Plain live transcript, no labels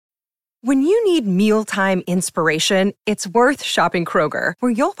When you need mealtime inspiration, it's worth shopping Kroger,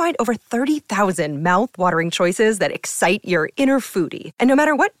 where you'll find over 30,000 mouth-watering choices that excite your inner foodie. And no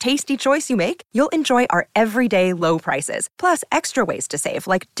matter what tasty choice you make, you'll enjoy our everyday low prices, plus extra ways to save,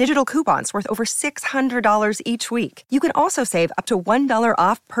 like digital coupons worth over $600 each week. You can also save up to $1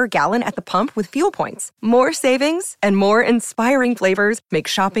 off per gallon at the pump with fuel points. More savings and more inspiring flavors make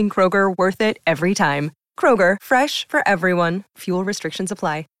shopping Kroger worth it every time. Kroger, fresh for everyone. Fuel restrictions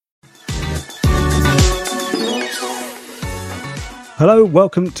apply. Hello,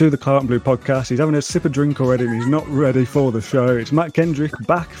 welcome to the Claret and Blue podcast. He's having a sip of drink already and he's not ready for the show. It's Matt Kendrick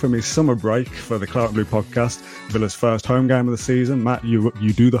back from his summer break for the Claret and Blue podcast, Villa's first home game of the season. Matt, you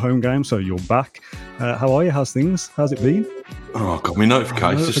do the home game, so you're back. How are you? How's things? How's it been? Oh, got me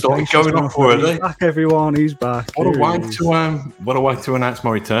notifications just started going off already. He's back, everyone. He's back. What a way to announce my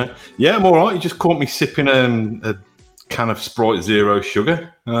return. Yeah, I'm all right. You just caught me sipping a can of Sprite Zero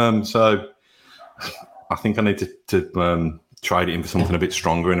Sugar. So I think I need to trade it in for something a bit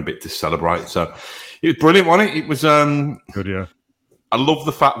stronger and a bit to celebrate. So it was brilliant, wasn't it? It was good, yeah. I love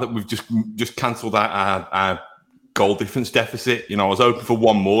the fact that we've just cancelled out our goal difference deficit. You know, I was hoping for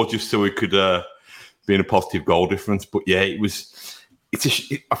one more just so we could be in a positive goal difference. But yeah, I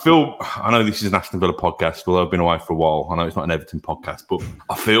know this is an Aston Villa podcast, although I've been away for a while. I know it's not an Everton podcast, but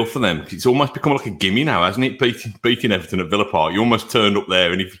I feel for them. It's almost become like a gimme now, hasn't it? Beating Everton at Villa Park. You almost turned up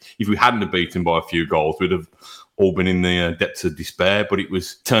there, and if we hadn't have beaten by a few goals, we'd have all been in the depths of despair. But it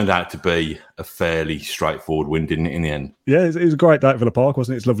turned out to be a fairly straightforward win, didn't it, in the end? Yeah, it was a great day at Villa Park,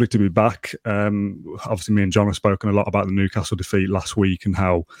 wasn't it? It's lovely to be back. Obviously, me and John have spoken a lot about the Newcastle defeat last week and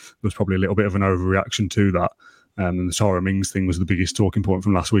how there was probably a little bit of an overreaction to that. And the Tyrone Mings thing was the biggest talking point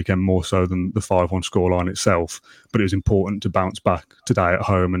from last weekend, more so than the 5-1 scoreline itself. But it was important to bounce back today at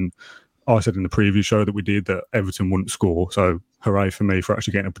home. And I said in the preview show that we did that Everton wouldn't score. So hooray for me for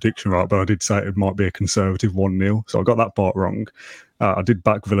actually getting a prediction right. But I did say it might be a conservative 1-0. So I got that part wrong. I did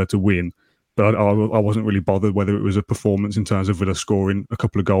back Villa to win. But I wasn't really bothered whether it was a performance in terms of Villa scoring a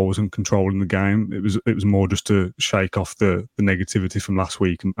couple of goals and controlling the game. It was more just to shake off the negativity from last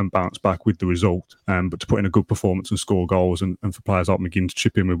week and bounce back with the result. But to put in a good performance and score goals and for players like McGinn to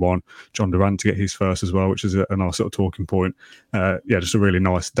chip in with one, John Durant to get his first as well, which is a nice little talking point. Just a really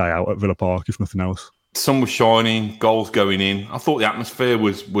nice day out at Villa Park, if nothing else. Sun was shining, goals going in. I thought the atmosphere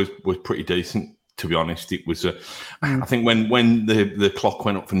was pretty decent. To be honest, it was. I think when the clock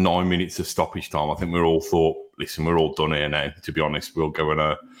went up for 9 minutes of stoppage time, I think we all thought, "Listen, we're all done here now." To be honest, we'll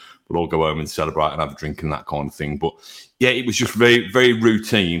all go home and celebrate and have a drink and that kind of thing. But yeah, it was just very, very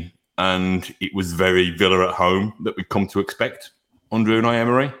routine, and it was very Villa at home that we'd come to expect under Unai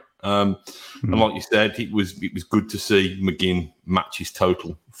Emery. And like you said, it was good to see McGinn match his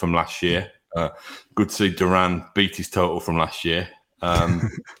total from last year. Good to see Duran beat his total from last year.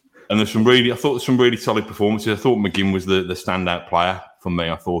 And I thought there's some really solid performances. I thought McGinn was the standout player for me.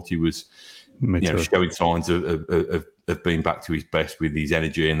 I thought he was showing signs of being back to his best with his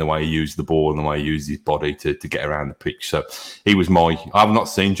energy and the way he used the ball and the way he used his body to get around the pitch. So he was I've not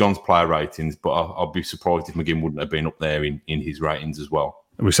seen John's player ratings, but I'll be surprised if McGinn wouldn't have been up there in his ratings as well.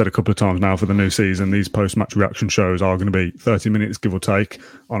 We've said a couple of times now for the new season, these post-match reaction shows are going to be 30 minutes, give or take,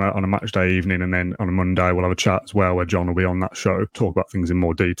 on a match day evening. And then on a Monday, we'll have a chat as well where John will be on that show, talk about things in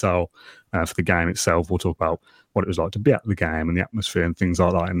more detail. For the game itself, we'll talk about what it was like to be at the game and the atmosphere and things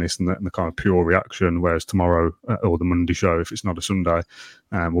like that in this and the kind of pure reaction. Whereas tomorrow, or the Monday show, if it's not a Sunday,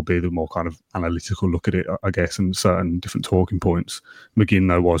 will be the more kind of analytical look at it, I guess, and certain different talking points. McGinn,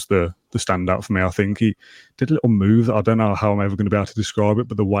 though, was the standout for me. I think he did a little move that I don't know how I'm ever going to be able to describe it,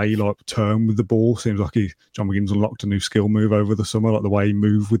 but the way he turned with the ball seems like John McGinn's unlocked a new skill move over the summer. Like the way he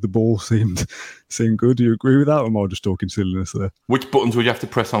moved with the ball seemed good. Do you agree with that, or am I just talking silliness there? Which buttons would you have to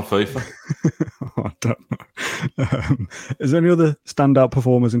press on FIFA? I don't know. Is there any other standout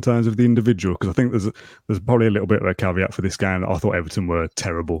performers in terms of the individual? Because I think there's probably a little bit of a caveat for this game. I thought Everton were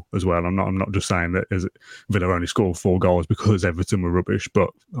terrible as well. I'm not just saying that Villa only scored 4 goals because Everton were rubbish, but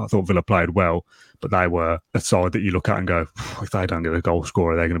I thought Villa played well. But they were a side that you look at and go, if they don't get a goal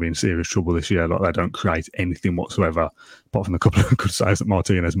scorer, they're going to be in serious trouble this year. Like, they don't create anything whatsoever, apart from a couple of good saves that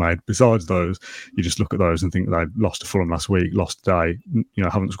Martinez made. Besides those, you just look at those and think they lost to Fulham last week, lost today,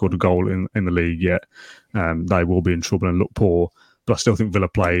 haven't scored a goal in the league yet. They will be in trouble and look poor. But I still think Villa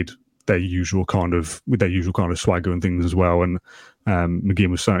played with their usual kind of swagger and things as well. And McGinn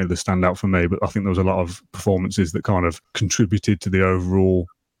was certainly the standout for me, but I think there was a lot of performances that kind of contributed to the overall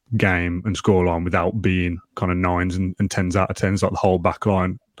game and scoreline without being kind of 9s and 10s out of 10s, like the whole back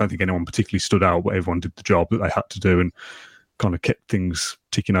line. I don't think anyone particularly stood out, but everyone did the job that they had to do and kind of kept things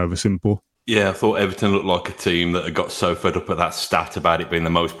ticking over simple. Yeah, I thought Everton looked like a team that had got so fed up at that stat about it being the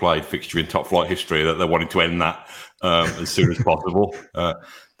most played fixture in top flight history that they wanted to end that as soon as possible.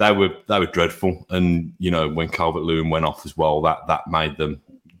 They were dreadful, and when Calvert-Lewin went off as well, that made them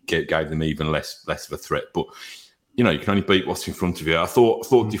gave them even less of a threat. But you can only beat what's in front of you. I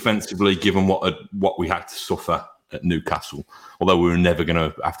thought defensively, given what we had to suffer at Newcastle, although we were never going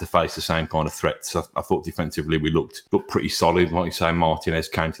to have to face the same kind of threats, I thought defensively we looked pretty solid. Like you say, Martinez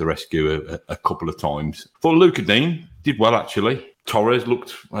came to the rescue a couple of times. I thought Luca Dean did well, actually. Torres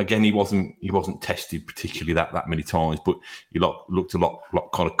looked, again, he wasn't tested particularly that many times, but he looked a lot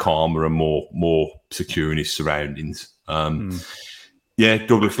kind of calmer and more secure in his surroundings. Yeah,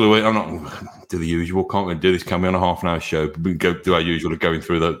 Douglas Luiz. I'm not do the usual. Can't really do this. Can we on a half an hour show? But we can do our usual of going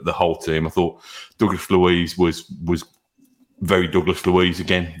through the whole team. I thought Douglas Luiz was very Douglas Luiz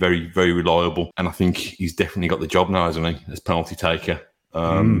again, very very reliable, and I think he's definitely got the job now, hasn't he? As penalty taker,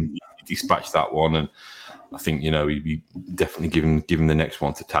 he dispatched that one, and I think he definitely given the next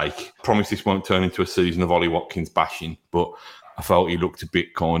one to take. Promise this won't turn into a season of Ollie Watkins bashing, but I felt he looked a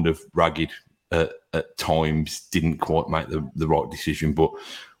bit kind of ragged at times, didn't quite make the right decision, but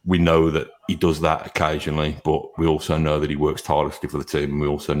we know that he does that occasionally, but we also know that he works tirelessly for the team, and we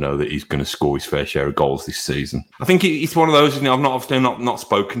also know that he's going to score his fair share of goals this season. I think it's one of those, I've not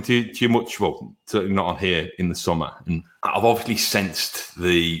spoken to you much, well, certainly not on here in the summer, and I've obviously sensed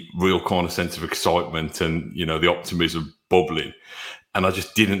the real kind of sense of excitement and, the optimism bubbling, and I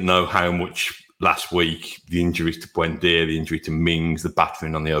just didn't know how much last week, the injuries to Buendia, the injury to Mings, the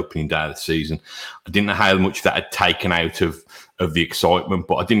battering on the opening day of the season. I didn't know how much that had taken out of the excitement,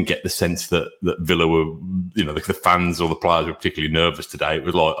 but I didn't get the sense that Villa were, the fans or the players were particularly nervous today. It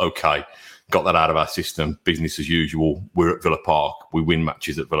was like, okay, got that out of our system, business as usual. We're at Villa Park. We win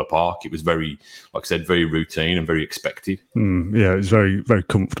matches at Villa Park. It was very, like I said, very routine and very expected. Yeah, it was very, very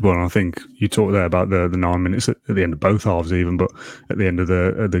comfortable. And I think you talked there about the 9 minutes at the end of both halves even, but at the end of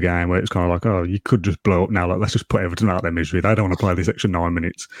the game where it's kind of like, oh, you could just blow up now. Like, let's just put Everton out of their misery. They don't want to play this extra 9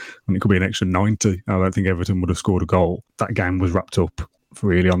 minutes, and it could be an extra 90. I don't think Everton would have scored a goal. That game was wrapped up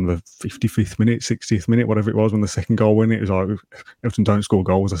really on the 55th minute, 60th minute, whatever it was, when the second goal went. It was like, if Everton don't score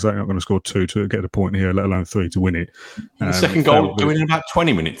goals, they're certainly not going to score 2 to get a point here, let alone 3 to win it. The second goal going in about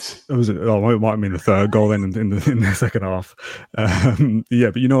 20 minutes. It might have been the third goal then in the second half. Yeah,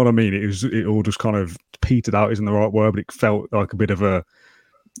 but you know what I mean? It all just kind of petered out, isn't the right word, but it felt like a bit of a,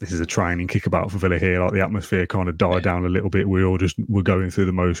 this is a training kickabout for Villa here. Like, the atmosphere kind of died down a little bit. We all just were going through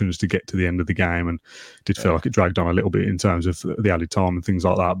the motions to get to the end of the game, and did feel like it dragged on a little bit in terms of the added time and things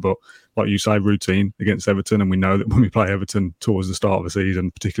like that. But like you say, routine against Everton, and we know that when we play Everton towards the start of the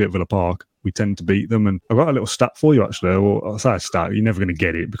season, particularly at Villa Park, we tend to beat them. And I've got a little stat for you, actually. Well, I'll say a stat. You're never going to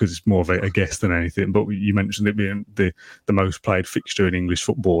get it because it's more of a guess than anything. But you mentioned it being the most played fixture in English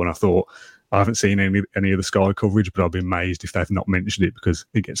football, and I thought, I haven't seen any of the Sky coverage, but I'll be amazed if they've not mentioned it, because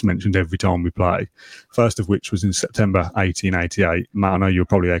it gets mentioned every time we play. First of which was in September 1888. Matt, I know you were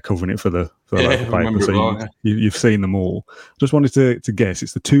probably there covering it for the local paper, so you've seen them all. Just wanted to guess,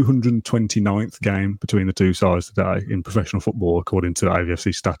 it's the 229th game between the two sides today in professional football, according to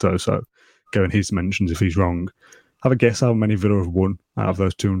AVFC Stato. So go in his mentions if he's wrong. Have a guess how many Villa have won out of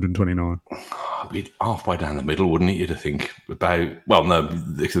those 229. Be halfway down the middle, wouldn't it? You'd think about. Well, no,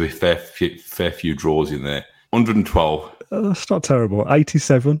 there could be a fair few draws in there. 112. That's not terrible.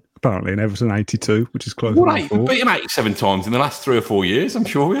 87 apparently, and Everton 82, which is close. Right, we beat him 87 times in the last 3 or 4 years. I'm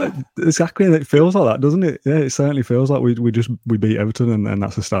sure we have. Exactly, it feels like that, doesn't it? Yeah, it certainly feels like we beat Everton, and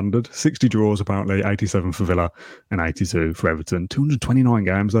that's a standard. 60 draws apparently, 87 for Villa and 82 for Everton. 229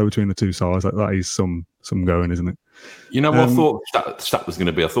 games though between the two sides. That is some going, isn't it? You know what I thought the stat was going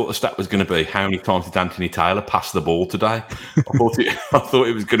to be? I thought the stat was going to be, how many times did Anthony Taylor pass the ball today? I thought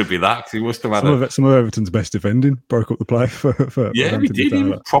it was going to be that, because he must have had some of Everton's best defending, broke up the play for yeah, he did. He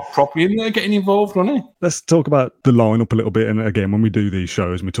was properly in there, getting involved, wasn't he? Let's talk about the lineup a little bit. And again, when we do these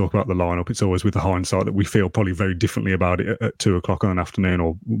shows and we talk about the lineup, it's always with the hindsight that we feel probably very differently about it at 2 o'clock on an afternoon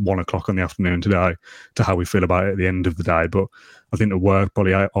or 1 o'clock on the afternoon today to how we feel about it at the end of the day. But I think there were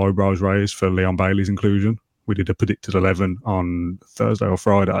probably eyebrows raised for Leon Bailey's inclusion. We did a predicted 11 on Thursday or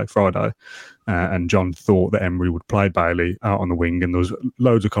Friday, and John thought that Emery would play Bailey out on the wing, and there was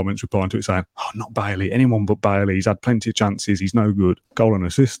loads of comments replying to it saying, oh, not Bailey, anyone but Bailey, he's had plenty of chances, he's no good. Goal and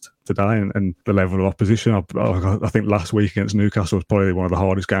assist today, and the level of opposition, I think last week against Newcastle was probably one of the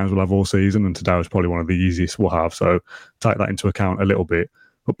hardest games we'll have all season, and today was probably one of the easiest we'll have, so take that into account a little bit.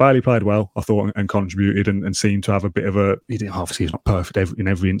 But Bailey played well, I thought, and contributed and seemed to have a bit of a... Obviously, he's not perfect in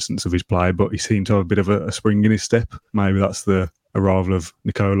every instance of his play, but he seemed to have a bit of a spring in his step. Maybe that's the arrival of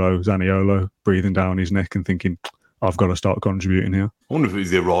Nicolo Zaniolo breathing down his neck and thinking, I've got to start contributing here. I wonder if it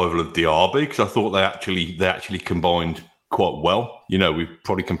was the arrival of Diaby, because I thought they actually combined quite well. We've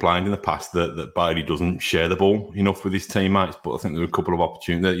probably complained in the past that Bailey doesn't share the ball enough with his teammates, but I think there were a couple of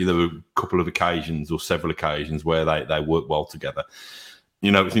opportunities. There were a couple of occasions or several occasions where they worked well together.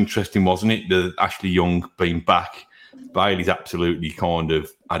 It was interesting, wasn't it? The Ashley Young being back. Bailey's absolutely kind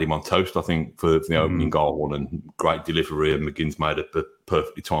of had him on toast, I think, for the opening goal, and great delivery, and McGinn's made a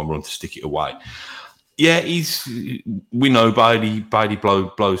perfectly timed run to stick it away. Yeah, we know Bailey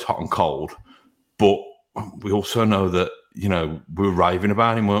blows hot and cold, but we also know that, we were raving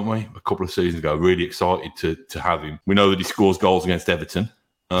about him, weren't we? A couple of seasons ago, really excited to have him. We know that he scores goals against Everton.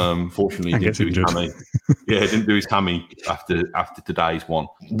 Fortunately, he didn't do his hammy. Yeah, he didn't do his hammy after today's one.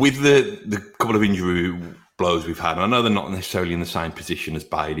 With the couple of injury blows we've had, and I know they're not necessarily in the same position as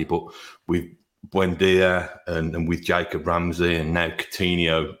Bailey, but with Buendia and with Jacob Ramsey and now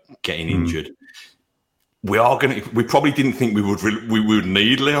Coutinho getting injured, we probably didn't think we would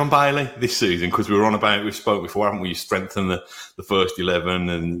need Leon Bailey this season, because we were on about, we spoke before, haven't we? You strengthen the first 11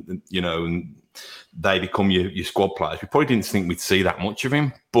 and they become your squad players. We probably didn't think we'd see that much of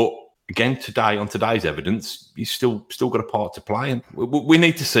him. But again, on today's evidence, he's still got a part to play. And we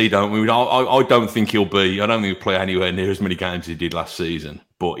need to see, don't we? I don't think he'll play anywhere near as many games as he did last season.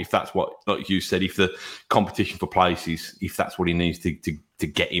 But if that's what, like you said, if the competition for places, if that's what he needs to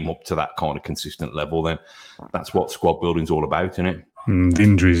get him up to that kind of consistent level, then that's what squad building's all about, isn't it? The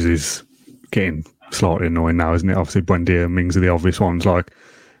injuries is getting slightly annoying now, isn't it? Obviously, Buendia and Mings are the obvious ones. Like,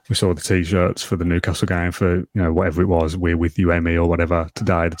 we saw the T-shirts for the Newcastle game for, whatever it was, we're with you, Emmy, or whatever.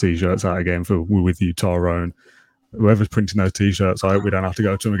 Today, the T-shirts out again for we're with you, Tyrone. Whoever's printing those T-shirts, I hope we don't have to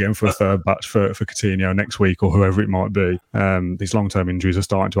go to them again for a third batch for Coutinho next week or whoever it might be. These long-term injuries are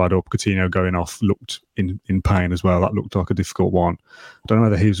starting to add up. Coutinho going off looked in pain as well. That looked like a difficult one. I don't know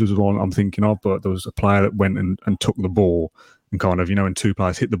whether his was the one I'm thinking of, but there was a player that went and took the ball and kind of, when two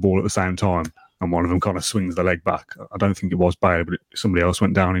players hit the ball at the same time and one of them kind of swings the leg back. I don't think it was Bailey, but somebody else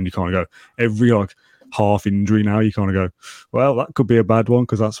went down, and you kind of go, every half injury now, you kind of go, well, that could be a bad one,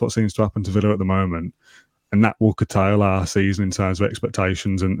 because that's what seems to happen to Villa at the moment. And that will curtail our season in terms of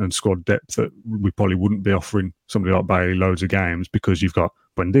expectations and squad depth, that we probably wouldn't be offering somebody like Bailey loads of games, because you've got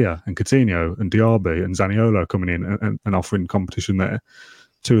Buendia and Coutinho and Diaby and Zaniolo coming in and offering competition there.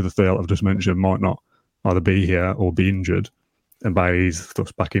 Two of the three I've just mentioned might not either be here or be injured. And Bailey's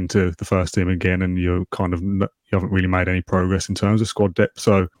thrust back into the first team again, and you haven't really made any progress in terms of squad depth.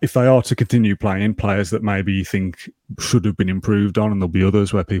 So if they are to continue playing players that maybe you think should have been improved on, and there'll be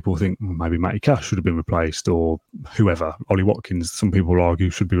others where people think maybe Matty Cash should have been replaced, or whoever, Ollie Watkins, some people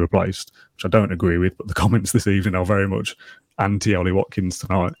argue should be replaced, which I don't agree with, but the comments this evening are very much anti-Ollie Watkins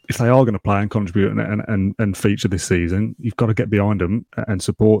tonight. If they are going to play and contribute and feature this season, you've got to get behind them and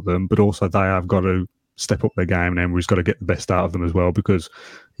support them, but also they have got to step up their game, and Emery's got to get the best out of them as well, because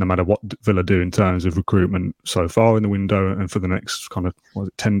no matter what Villa do in terms of recruitment so far in the window and for the next kind of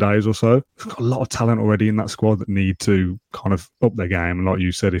 10 days or so, we've got a lot of talent already in that squad that need to kind of up their game. And like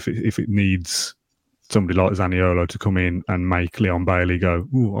you said, if it needs somebody like Zaniolo to come in and make Leon Bailey go,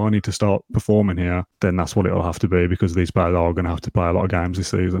 ooh, I need to start performing here, then that's what it'll have to be, because these players are going to have to play a lot of games this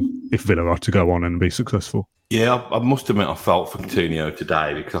season if Villa are to go on and be successful. Yeah, I must admit I felt for Coutinho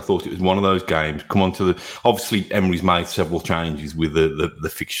today, because I thought it was one of those games. Obviously Emery's made several changes with the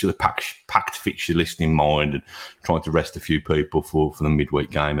fixture, the packed fixture list in mind, and trying to rest a few people for the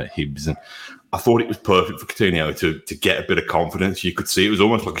midweek game at Hibs. And I thought it was perfect for Coutinho to get a bit of confidence. You could see it was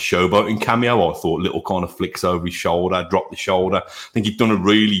almost like a showboating cameo. I thought little kind of flicks over his shoulder, dropped the shoulder. I think he'd done a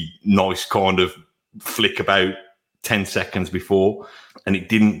really nice kind of flick about 10 seconds before, and it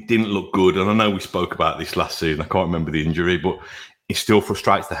didn't look good. And I know we spoke about this last season. I can't remember the injury, but it still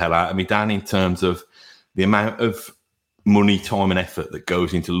frustrates the hell out of me, Dan, in terms of the amount of money, time and effort that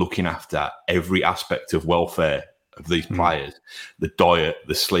goes into looking after every aspect of welfare of these players, the diet,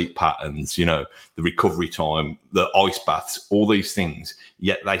 the sleep patterns, the recovery time, the ice baths, all these things,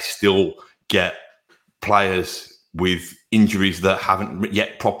 yet they still get players with injuries that haven't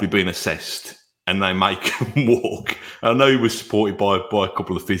yet properly been assessed, and they make them walk. I know he was supported by a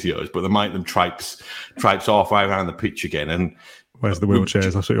couple of physios, but they make them traipse halfway around the pitch again. And where's the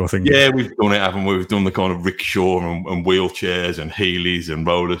wheelchairs? That's what you're thinking. Yeah, we've done it, haven't we? We've done the kind of rickshaw and wheelchairs and Heelys and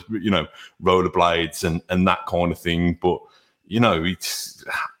rollerblades and that kind of thing. But it's.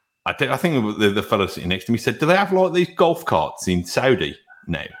 I think the fellow sitting next to me said, "Do they have like these golf carts in Saudi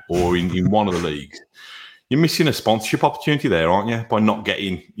now, or in one of the leagues?" You're missing a sponsorship opportunity there, aren't you? By not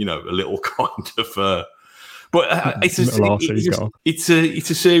getting, a little kind of. But it's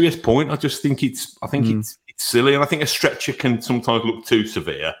a serious point. I just think it's silly, and I think a stretcher can sometimes look too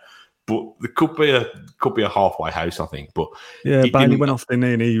severe But there could be a halfway house, I think. But yeah, Bailey went off, didn't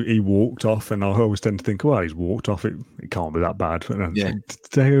he? And he walked off, and I always tend to think, well, he's walked off. It can't be that bad. And then did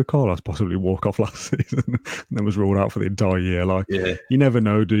Diego Carlos possibly walk off last season and then was ruled out for the entire year? Like, you never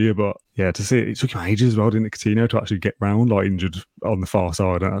know, do you? But yeah, to see it took him ages as well, didn't it, Coutinho, to actually get round, like injured on the far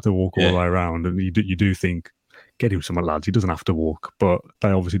side and had to walk all the way around. And you do think, get him somewhere, lads. He doesn't have to walk, but they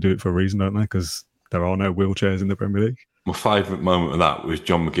obviously do it for a reason, don't they? Because there are no wheelchairs in the Premier League. My favourite moment of that was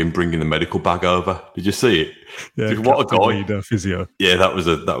John McGinn bringing the medical bag over. Did you see it? Yeah, what a guy! Leader, physio. Yeah, that was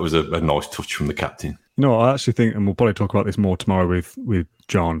a nice touch from the captain. You know, I actually think, and we'll probably talk about this more tomorrow with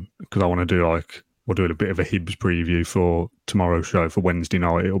John, because I want to do we'll do a bit of a Hibs preview for tomorrow's show for Wednesday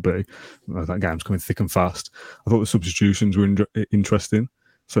night. It'll be that game's coming thick and fast. I thought the substitutions were interesting.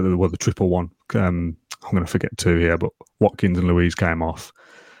 So there was the triple one. I'm going to forget two here, but Watkins and Louise came off,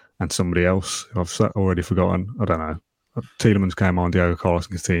 and somebody else who I've already forgotten. I don't know. Tielemans came on, Diego Carlos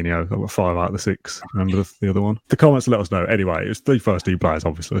and Coutinho. I got 5 out of the 6. Remember the other one? The comments let us know. Anyway, it was the first team players,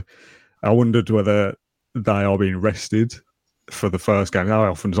 obviously. I wondered whether they are being rested for the first game. How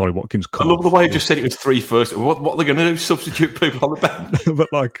often does Ollie Watkins come I love the way you just said it was 3 first. What are they going to do? Substitute people on the bench?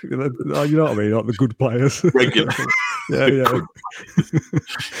 But you know what I mean? Like the good players. Regular. Yeah.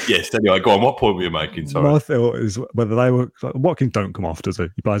 Yes, anyway, go on. What point were you making? Sorry. My thought is whether they were... Watkins don't come off, does he?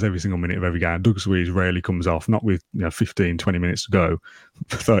 He plays every single minute of every game. Douglas Luiz rarely comes off, not with 15, 20 minutes to go,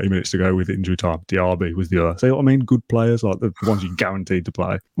 30 minutes to go with injury time. Diaby was the other. So, what I mean, good players, like the ones you guaranteed to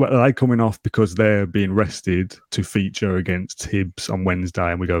play. Well, are they coming off because they're being rested to feature against Hibs on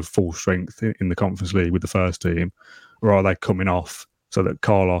Wednesday and we go full strength in the Conference League with the first team? Or are they coming off so that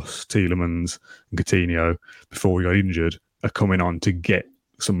Carlos, Tielemans and Coutinho, before we got injured, are coming on to get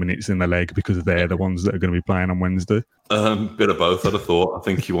some minutes in the leg because they're the ones that are going to be playing on Wednesday? Bit of both, I'd have thought. I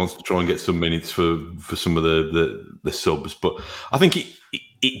think he wants to try and get some minutes for some of the subs. But I think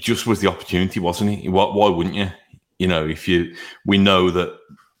it just was the opportunity, wasn't it? Why wouldn't you? You know, we know that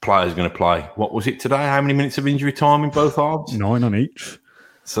players are going to play. What was it today? How many minutes of injury time in both halves? 9 on each.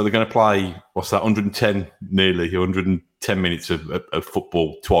 So they're going to play, what's that, 110 minutes of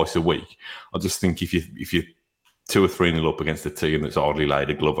football twice a week. I just think if you're 2 or 3-0 up against a team that's hardly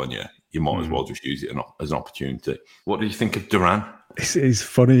laid a glove on you, you might as well just use it as an opportunity. What do you think of Duran? He's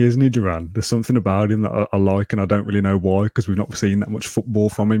funny, isn't he, Duran? There's something about him that I like, and I don't really know why, because we've not seen that much football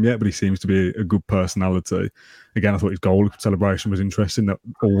from him yet, but he seems to be a good personality. Again, I thought his goal celebration was interesting, that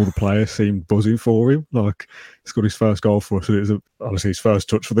all the players seemed buzzing for him. Like, he's got his first goal for us, and it was obviously his first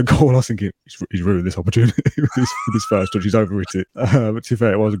touch for the goal. I think he's ruined this opportunity with his first touch. He's overwritten it. But to be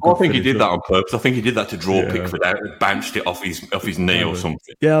fair, it was a good I think he did that on purpose. I think he did that to draw Pickford out and bounced it off his knee or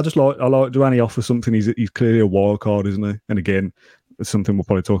something. Yeah, I like Duran. He offers something. He's clearly a wild card, isn't he? And again, it's something we'll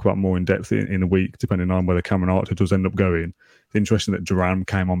probably talk about more in depth in a week, depending on whether Cameron Archer does end up going. It's interesting that Duran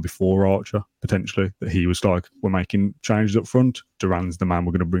came on before Archer, potentially, that he was like, we're making changes up front. Duran's the man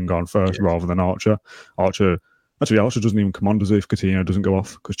we're going to bring on first rather than Archer. Archer doesn't even come on, does he, if Coutinho doesn't go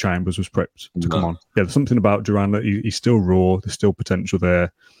off, because Chambers was prepped to come on. Yeah, there's something about Duran that he's still raw. There's still potential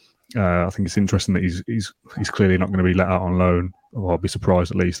there. I think it's interesting that he's clearly not going to be let out on loan, or I'll be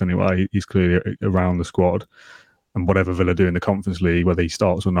surprised at least anyway. He's clearly around the squad. And whatever Villa do in the Conference League, whether he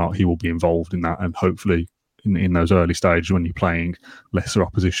starts or not, he will be involved in that. And hopefully in those early stages when you're playing lesser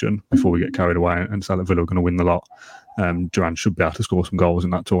opposition before we get carried away and say that Villa are going to win the lot, Duran should be able to score some goals in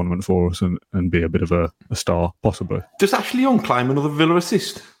that tournament for us and be a bit of a star, possibly. Does Ashley Young claim another Villa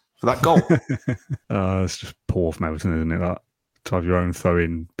assist for that goal? It's just poor from Everton, isn't it? That to have your own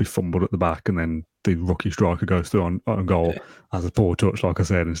throw-in, be fumbled at the back, and then the rookie striker goes through on goal, has a poor touch, like I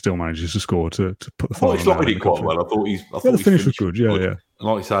said, and still manages to score to put the final. He's slotted it quite well. I thought the finish was good. Yeah.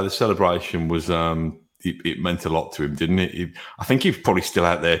 Like you say, the celebration was it meant a lot to him, didn't it? I think he's probably still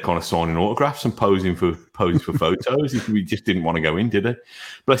out there, kind of signing autographs and posing for photos. He just didn't want to go in, did he?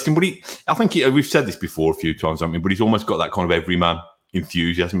 Bless him. But I think we've said this before a few times, haven't we? But he's almost got that kind of everyman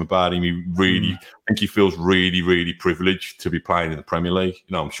enthusiasm about him. He really, I think he feels really, really privileged to be playing in the Premier League.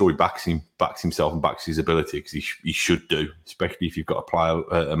 You know, I'm sure he backs himself and backs his ability, because he should do, especially if you've got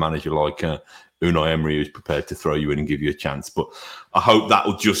a manager like Unai Emery who's prepared to throw you in and give you a chance. But I hope that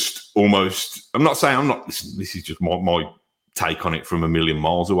will just almost, this is just my take on it from a million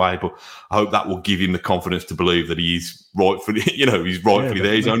miles away, but I hope that will give him the confidence to believe that he's rightfully there.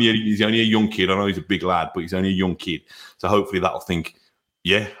 He's only a young kid. I know he's a big lad, but he's only a young kid. So hopefully that'll think,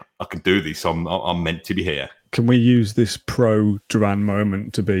 yeah, I can do this. I'm meant to be here. Can we use this pro Duran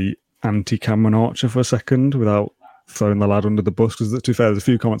moment to be anti-Cameron Archer for a second without throwing the lad under the bus? Because to be fair, there's a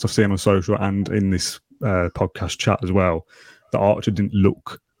few comments I've seen on social and in this podcast chat as well that Archer didn't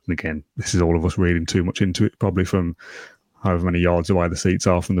look, and again, this is all of us reading too much into it, probably from however many yards away the seats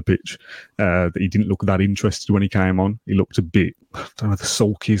are from the pitch, that he didn't look that interested when he came on. He looked a bit, I don't know if the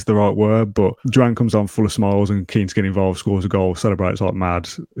sulky is the right word, but Durant comes on full of smiles and keen to get involved, scores a goal, celebrates like mad.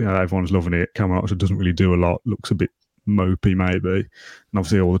 Everyone's loving it. Cameron Archer doesn't really do a lot, looks a bit mopey maybe. And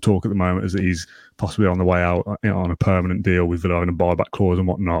obviously all the talk at the moment is that he's possibly on the way out on a permanent deal with Villa having a buyback clause and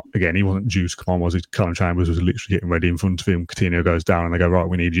whatnot. Again, he wasn't due to come on, was he? Callum Chambers was literally getting ready in front of him. Coutinho goes down and they go, right,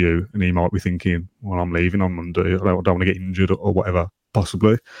 we need you. And he might be thinking, well, I'm leaving on Monday. I don't want to get injured or whatever,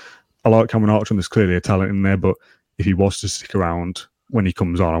 possibly. I like Cameron Archer and there's clearly a talent in there, but if he was to stick around when he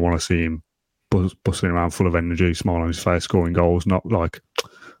comes on, I want to see him bustling around full of energy, smile on his face, scoring goals, not like,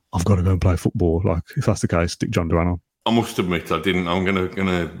 I've got to go and play football. Like, if that's the case, stick John Duran on. I must admit, I didn't. I'm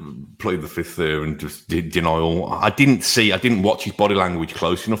gonna play the fifth there and just deny all. I didn't watch his body language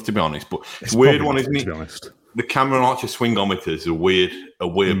close enough, to be honest. But it's a weird one, isn't it? To be honest, the Cameron Archer swingometer is a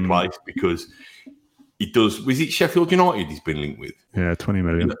weird place because he does. Was it Sheffield United he's been linked with? Yeah, 20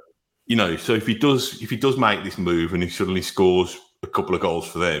 million. So if he does make this move and he suddenly scores a couple of goals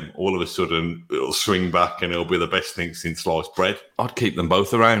for them, all of a sudden it'll swing back and it'll be the best thing since sliced bread. I'd keep them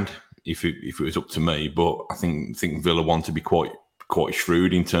both around if it was up to me, but I think Villa want to be quite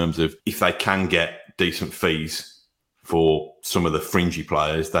shrewd in terms of if they can get decent fees for some of the fringy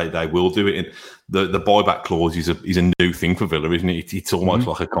players, they will do it. And the buyback clause is a new thing for Villa, isn't it? It's almost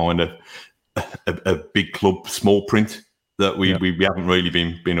like a kind of a big club small print that we haven't really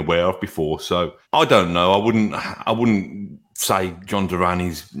been aware of before. So I don't know. I wouldn't say John Duran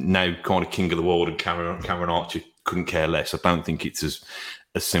is now kind of king of the world and Cameron Archer couldn't care less. I don't think it's as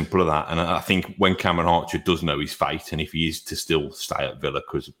simple as that. And I think when Cameron Archer does know his fate, and if he is to still stay at Villa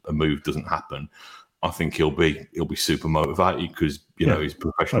because a move doesn't happen, I think he'll be super motivated because he's a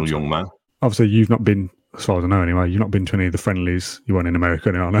professional young man. Obviously, you've not been, as far as I know anyway, you've not been to any of the friendlies. You weren't in America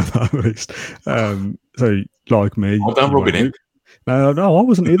anyway, I know that at least. So, like me... Oh, don't rub it in. No, I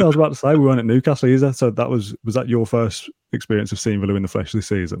wasn't either. I was about to say we weren't at Newcastle either. So was that your first experience of seeing Villa in the flesh this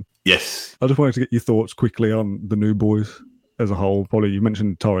season? Yes. I just wanted to get your thoughts quickly on the new boys as a whole. Probably you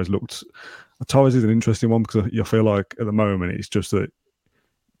mentioned Torres is an interesting one because I feel like at the moment it's just that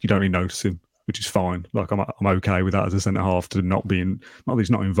you don't really notice him, which is fine. Like I'm okay with that as a centre half to not that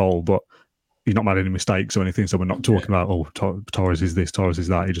he's not involved, but he's not made any mistakes or anything. So we're not talking about Torres is this, Torres is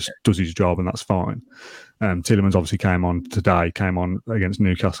that. He just does his job and that's fine. Tielemans obviously came on against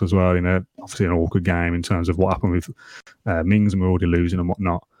Newcastle as well in obviously an awkward game in terms of what happened with Mings, and we're already losing and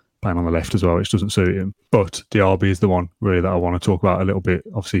whatnot. Playing on the left as well, which doesn't suit him. But Diaby is the one really that I want to talk about a little bit.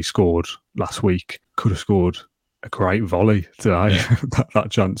 Obviously, he scored last week. Could have scored a great volley today. Yeah.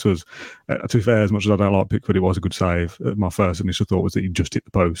 that chance was, to be fair, as much as I don't like Pickford, it was a good save. My first initial thought was that he just hit the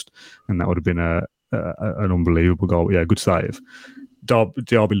post, and that would have been an unbelievable goal. But yeah, good save.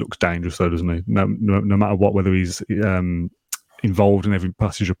 Diaby looks dangerous though, doesn't he? No matter what, whether he's involved in every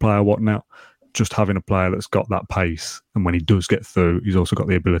passage of play or whatnot. Just having a player that's got that pace, and when he does get through, he's also got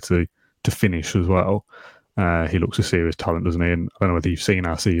the ability to finish as well. He looks a serious talent, doesn't he? And I don't know whether you've seen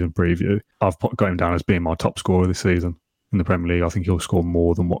our season preview. I've got him down as being my top scorer this season in the Premier League. I think he'll score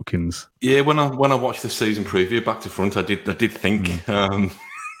more than Watkins. Yeah, when I watched the season preview back to front, I did think.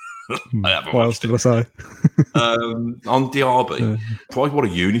 What else did I say? On Diaby, probably what a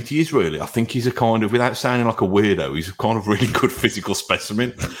unit he is, really. I think he's a kind of, without sounding like a weirdo, he's a kind of really good physical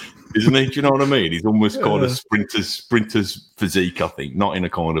specimen, isn't he? Do you know what I mean? He's almost kind of sprinter's physique, I think, not in a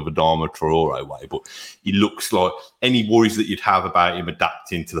kind of Adama Traore way, but he looks like any worries that you'd have about him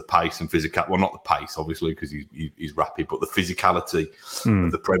adapting to the pace and physicality. Well, not the pace, obviously, because he's rapid, but the physicality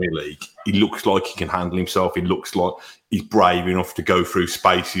of the Premier League. He looks like he can handle himself. He looks like he's brave enough to go through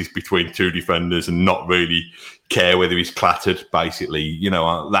spaces between two defenders and not really care whether he's clattered, basically.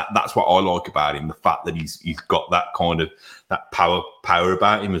 That's what I like about him, the fact that he's got that kind of that power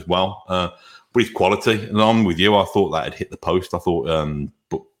about him as well. But his quality, and I'm with you, I thought that had hit the post. I thought,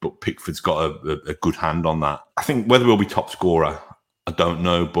 but Pickford's got a good hand on that. I think whether he'll be top scorer, I don't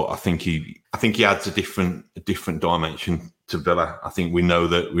know, but I think he adds a different dimension to Villa. I think we know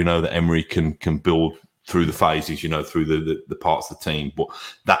that Emery can build through the phases, through the parts of the team, but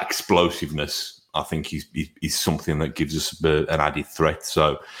that explosiveness, I think, is something that gives us an added threat.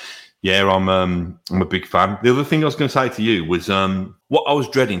 So, yeah, I'm a big fan. The other thing I was going to say to you was what I was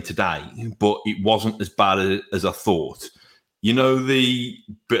dreading today, but it wasn't as bad as I thought. The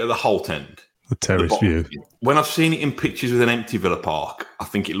bit of the Holt end. The terrace view. When I've seen it in pictures with an empty Villa Park, I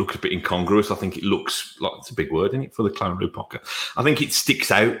think it looks a bit incongruous. I think it looks like, it's a big word, isn't it, for the Clown Blue podcast? I think it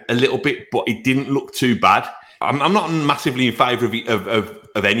sticks out a little bit, but it didn't look too bad. I'm not massively in favour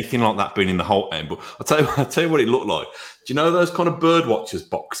of anything like that being in the Holt end, but I'll tell you what it looked like. Do you know those kind of bird watchers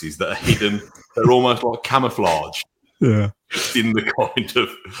boxes that are hidden? They're almost like camouflage. Yeah. in the kind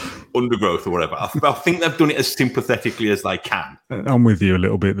of undergrowth or whatever. I think they've done it as sympathetically as they can. I'm with you a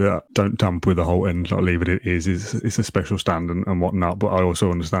little bit that don't tamper with the whole end, like leave it is. It's a special stand and whatnot. But I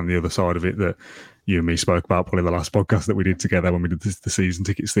also understand the other side of it that you and me spoke about probably the last podcast that we did together when we did the season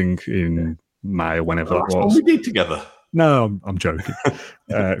tickets thing in May or whenever that was. One we did together. No, I'm joking.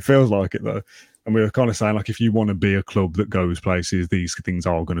 It feels like it though. And we were kind of saying, like, if you want to be a club that goes places, these things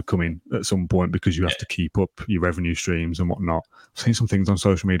are going to come in at some point because you have to keep up your revenue streams and whatnot. I've seen some things on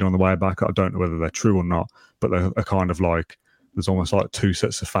social media on the way back. I don't know whether they're true or not, but they're kind of like, there's almost like two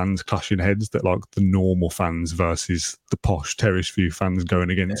sets of fans clashing heads, that like the normal fans versus the posh terrace view fans going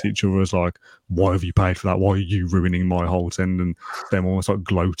against each other as like, why have you paid for that? Why are you ruining my whole end? And them almost like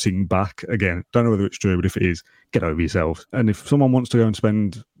gloating back. Again, don't know whether it's true, but if it is, get over yourselves. And if someone wants to go and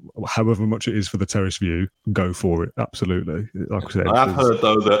spend however much it is for the terrace view, go for it. Absolutely. Like I said, I have heard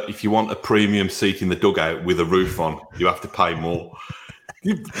though that if you want a premium seat in the dugout with a roof on, you have to pay more.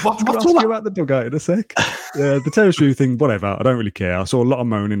 What's all that about the dugout in a sec? Yeah, the terrace view thing, whatever. I don't really care. I saw a lot of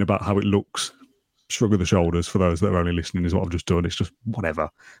moaning about how it looks. Shrug of the shoulders for those that are only listening is what I've just done. It's just whatever.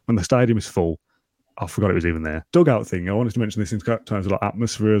 When the stadium is full, I forgot it was even there. Dugout thing. I wanted to mention this in terms of like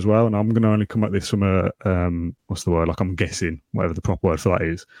atmosphere as well, and I'm going to only come at this from a what's the word? Like I'm guessing, whatever the proper word for that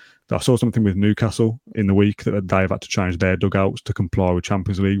is. I saw something with Newcastle in the week that they've had to change their dugouts to comply with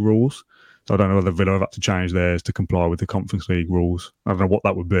Champions League rules. So I don't know whether Villa have had to change theirs to comply with the Conference League rules. I don't know what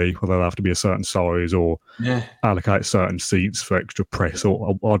that would be, whether they have to be a certain size or allocate certain seats for extra press,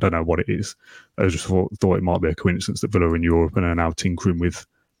 or I don't know what it is. I just thought it might be a coincidence that Villa are in Europe and are now tinkering with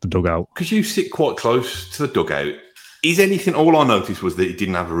the dugout. Because you sit quite close to the dugout. Is anything, all I noticed was that it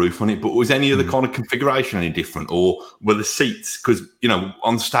didn't have a roof on it, but was any other kind of configuration any different? Or were the seats, because, you know,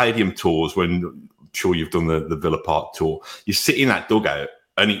 on stadium tours, when I'm sure you've done the Villa Park tour, you sit in that dugout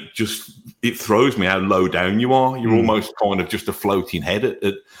and it throws me how low down you are. You're almost kind of just a floating head at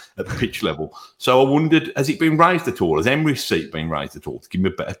the pitch level. So I wondered, has it been raised at all? Has Emery's seat been raised at all to give me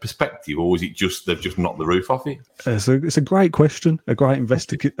a better perspective, or is it just they've just knocked the roof off it? It's a great question, a great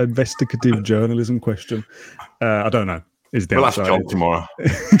investigative journalism question. I don't know. We'll ask John tomorrow.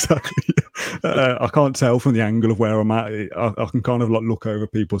 Exactly. I can't tell from the angle of where I'm at. I can kind of like look over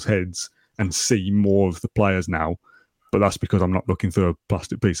people's heads and see more of the players now. But that's because I'm not looking through a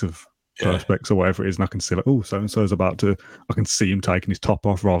plastic piece of perspex or whatever it is, and I can see like, oh, so-and-so's about to. I can see him taking his top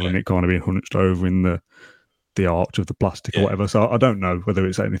off rather than it kind of being hunched over in the arch of the plastic or whatever. So I don't know whether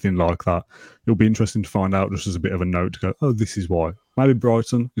it's anything like that. It'll be interesting to find out, just as a bit of a note to go, oh, this is why. Maybe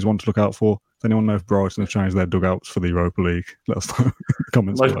Brighton is one to look out for. Does anyone know if Brighton have changed their dugouts for the Europa League? Let us know in the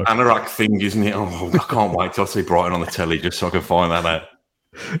comments below. Anorak thing, isn't it? Oh, I can't wait till I see Brighton on the telly just so I can find that out.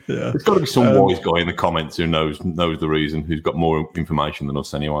 Yeah, there's got to be some wise guy in the comments who knows the reason, who's got more information than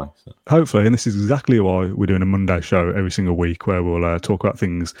us anyway. So. Hopefully, and this is exactly why we're doing a Monday show every single week, where we'll talk about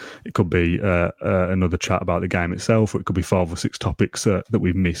things. It could be another chat about the game itself, or it could be 5 or 6 topics that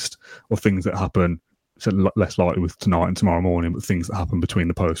we've missed, or things that happen. So less likely with tonight and tomorrow morning, but things that happen between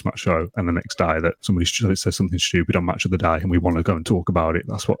the post-match show and the next day that somebody says something stupid on Match of the Day and we want to go and talk about it.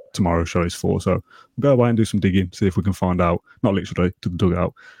 That's what tomorrow's show is for. So we'll go away and do some digging, see if we can find out, not literally to the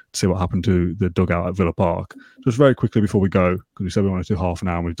dugout, to see what happened to the dugout at Villa Park. Just very quickly before we go, because we said we wanted to do half an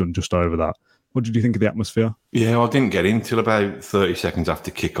hour and we've done just over that. What did you think of the atmosphere? Yeah, I didn't get in till about 30 seconds after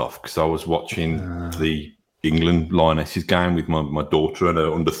kick-off because I was watching the England Lionesses game with my daughter and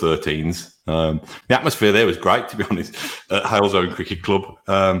her under-13s. The atmosphere there was great, to be honest, at Halezone Cricket Club.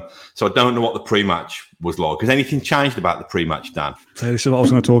 So I don't know what the pre-match was like. Has anything changed about the pre-match, Dan? So this is what I was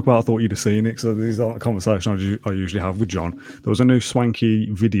going to talk about. I thought you'd have seen it. So these are the conversations I usually have with John. There was a new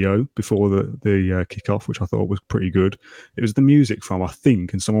swanky video before the kick-off, which I thought was pretty good. It was the music from, I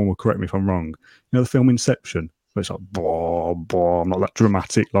think, and someone will correct me if I'm wrong, you know the film Inception? Where it's like, blah, blah, not that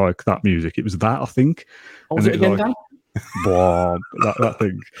dramatic like that music. It was that, I think. What was it again, Dan? Blah, that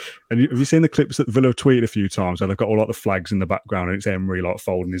thing. And have you seen the clips that Villa have tweeted a few times where they've got all like the flags in the background and it's Emery like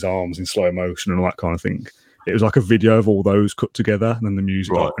folding his arms in slow motion and all that kind of thing? It was like a video of all those cut together, and then the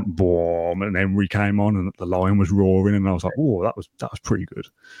music like went boom, and Emery came on and the lion was roaring, and I was like, oh, that was pretty good.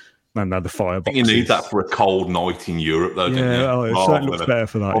 And they had the fireboxes. I think you need that for a cold night in Europe, though, don't you? Yeah, it certainly looks better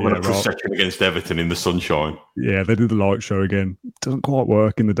for that. Rather than a procession against Everton in the sunshine. Yeah, they did the light show again. It doesn't quite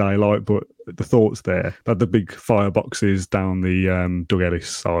work in the daylight, but the thought's there. They had the big fireboxes down the Doug Ellis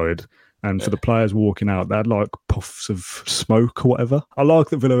side. And for the players walking out, they had like puffs of smoke or whatever. I like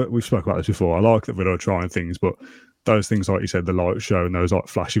that Villa, we've spoken about this before, I like that Villa are trying things, but those things, like you said, the light show and those like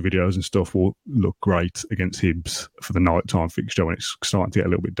flashy videos and stuff will look great against Hibs for the nighttime fixture when it's starting to get a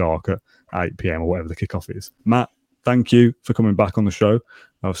little bit darker, 8 p.m. or whatever the kickoff is. Matt, thank you for coming back on the show.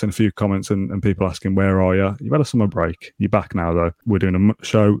 I've seen a few comments and people asking, where are you? You've had a summer break. You're back now, though. We're doing a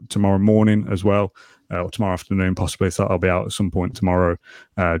show tomorrow morning as well, or tomorrow afternoon, possibly. So I'll be out at some point tomorrow.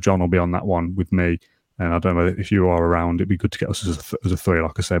 John will be on that one with me. And I don't know if you are around. It'd be good to get us as a three,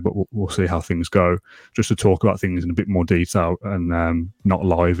 like I said, but we'll see how things go. Just to talk about things in a bit more detail and not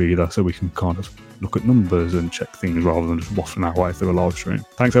live either, so we can kind of look at numbers and check things rather than just waffling our way through a live stream.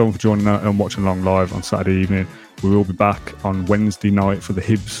 Thanks everyone for joining and watching along live on Saturday evening. We will be back on Wednesday night for the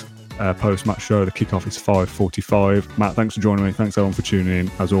Hibs post-match show. The kickoff is 5:45. Matt, thanks for joining me. Thanks everyone for tuning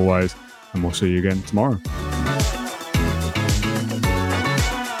in, as always, and we'll see you again tomorrow.